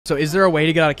So is there a way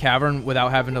to get out of cavern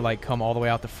without having to like come all the way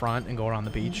out the front and go around the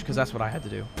beach? Because that's what I had to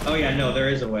do. Oh yeah, no, there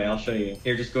is a way. I'll show you.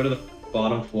 Here, just go to the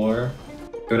bottom floor.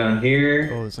 Go down here.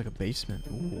 Oh, it's like a basement.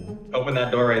 Ooh. Open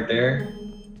that door right there.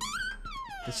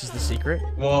 This is the secret?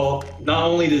 Well, not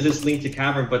only does this link to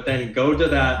cavern, but then go to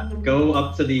that, go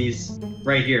up to these,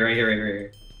 right here,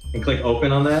 and click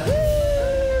open on that.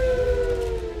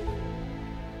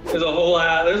 There's a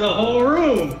whole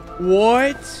room.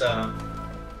 What? So,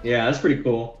 yeah, that's pretty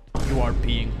cool. You are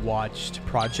being watched,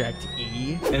 Project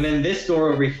E. And then this door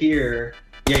over here,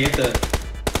 yeah, you have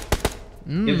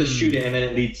to shoot it, and then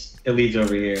it leads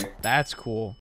over here. That's cool.